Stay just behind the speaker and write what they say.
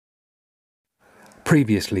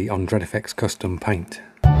Previously on Dred Custom Paint.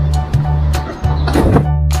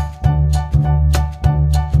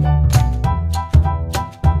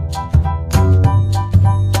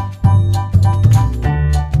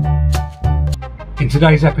 In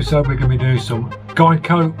today's episode we're going to be doing some guide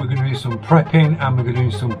coat, we're going to do some prepping and we're going to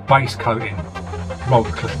do some base coating. Roll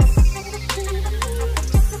the clip.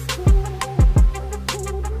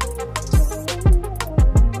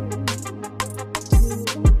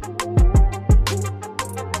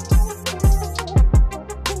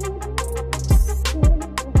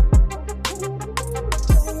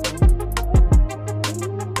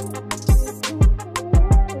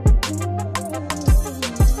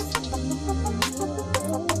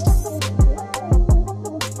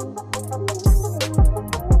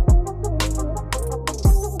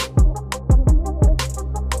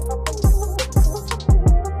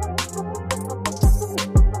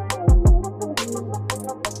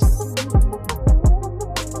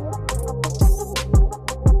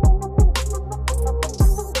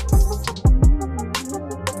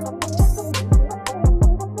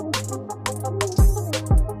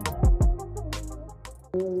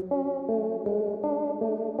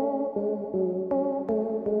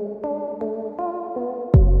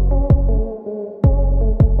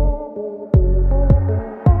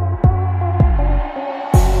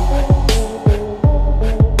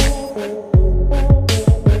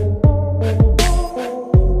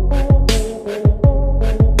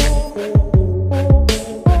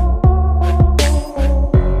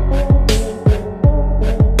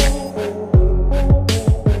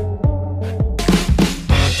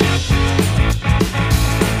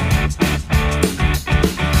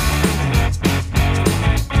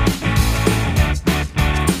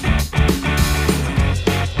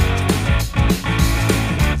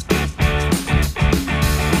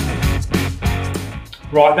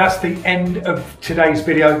 Right, that's the end of today's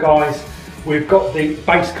video, guys. We've got the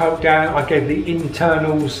base coat down. I gave the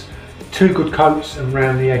internals 2 good coats and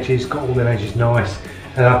around the edges, got all the edges nice.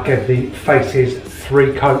 And I gave the faces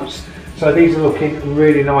 3 coats. So these are looking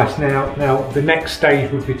really nice now. Now the next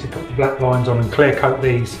stage would be to put the black lines on and clear coat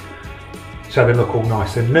these so they look all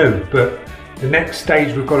nice and new. But the next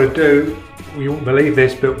stage we've got to do, you won't believe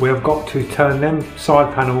this, but we've got to turn them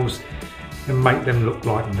side panels and make them look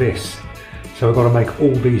like this. So we've got to make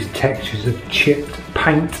all these textures of chipped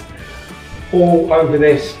paint all over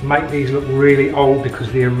this, make these look really old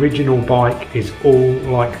because the original bike is all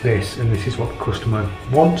like this and this is what the customer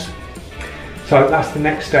wants. So that's the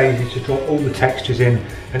next stage, is to drop all the textures in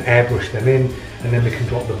and airbrush them in, and then we can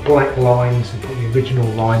drop the black lines and put the original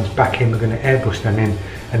lines back in. We're going to airbrush them in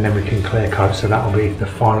and then we can clear coat, so that will be the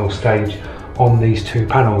final stage on these 2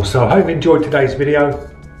 panels. So I hope you enjoyed today's video.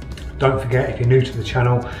 Don't forget, if you're new to the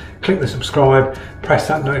channel, click the subscribe, press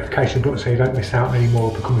that notification button so you don't miss out on any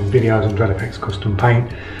more upcoming videos on Dred Custom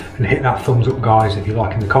Paint, and hit that thumbs up, guys, if you're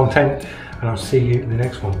liking the content, and I'll see you in the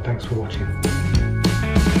next one. Thanks for watching.